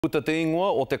Puta te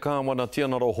ingoa o te kāwana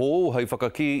tianara hou hei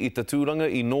whakaki I te tūranga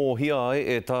I nōhia ai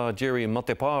e Sir Jerry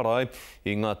Mateparae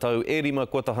I ngā tau e rima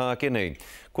kua taha kenei.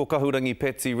 Ko kahurangi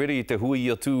Patsy Reddy I te hui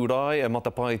a tūrai e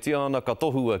matapai tiana ka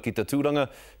tohua ki te tūranga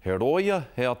he roia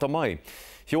he atamai.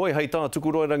 Hioi hei tā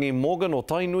tukuroirangi Morgan o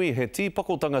Tainui he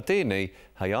tīpakotanga tēnei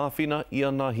hei āwhina I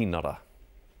ana hinara.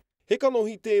 He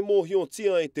kanohi te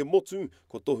mōhiotia e te motu,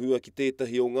 ko tohua ki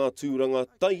tētahi o ngā tūranga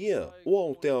taihea o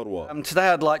Aotearoa. Today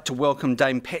I'd like to welcome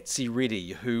Dame Patsy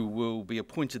Reddy, who will be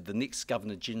appointed the next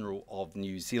Governor-General of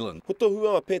New Zealand. Ko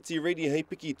tohua Patsy Reddy hei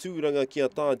piki tūranga ki a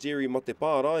Sir Jerry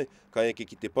Mateparae, ka eke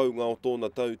ki te paunga o tōna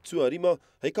tau tuarima,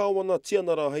 hei kāwana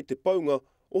tianara hei te paunga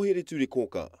o here tūri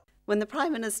kōka. When the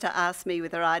Prime Minister asked me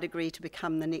whether I'd agree to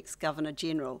become the next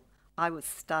Governor-General, I was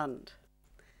stunned.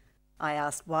 I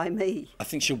asked, why me? I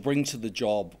think she'll bring to the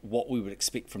job what we would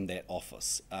expect from that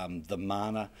office, the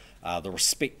mana, the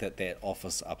respect that that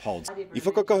office upholds. I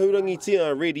whakakahurangi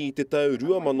tia Reddy I te tau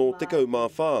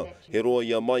 2014, he roa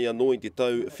ia mai anō I te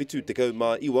tau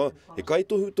 79, he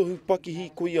kaitohu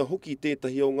pakihi ko ia hoki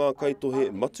tētahi o ngā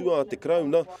kaitohe matua te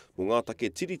krauna, mo ngā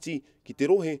take tiriti ki te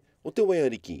rohe o te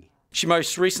waiariki. She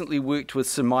most recently worked with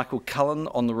Sir Michael Cullen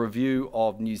on the review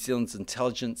of New Zealand's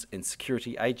intelligence and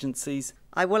security agencies.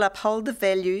 I will uphold the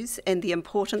values and the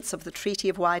importance of the Treaty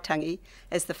of Waitangi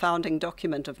as the founding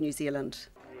document of New Zealand.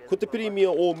 Ko te pirimia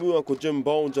o mua ko Jim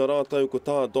Bolger rātau ko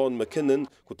tā Don McKinnon,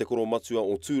 ko te koro matua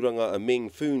o tūranga a Meng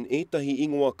Foon, etahi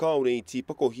ingoa kāore I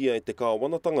tīpakohia e te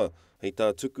kāwanatanga, hei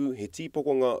tā tuku he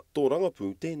tīpakonga tō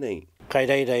rangapū tēnei. Kai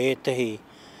reira etahi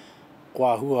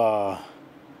kua hua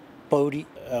pauri,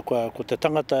 ko te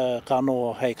tangata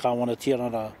kano hei kāwana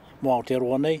tianara mo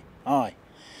Aotearoa nei, ai.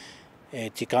 E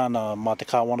tikana mā te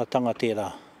kāwanatanga tērā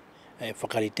e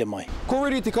whakarite mai. Ko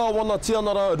riri te kāwana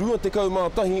tianara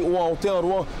 21 o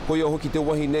Aotearoa, ko ia hoki te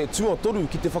wahine tuatoru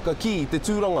ki te whakaki I te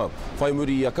tūranga. Whai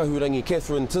muri a kahurangi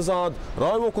Catherine Tizard,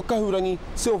 rāua ko kahurangi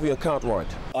Sylvia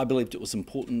Cartwright. I believed it was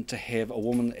important to have a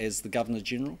woman as the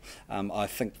Governor-General. I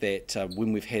think that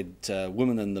when we've had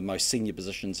women in the most senior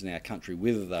positions in our country,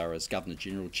 whether they're as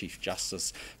Governor-General, Chief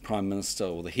Justice, Prime Minister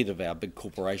or the head of our big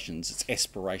corporations, it's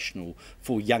aspirational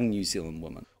for young New Zealand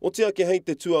women. O te ake hei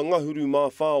te tua ngahuru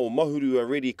mā whā o mahuru a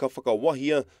Reddy ka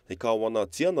whakawahia hei kāwana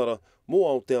tianara mō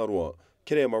Aotearoa.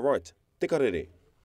 Kere am I right? Te Karere.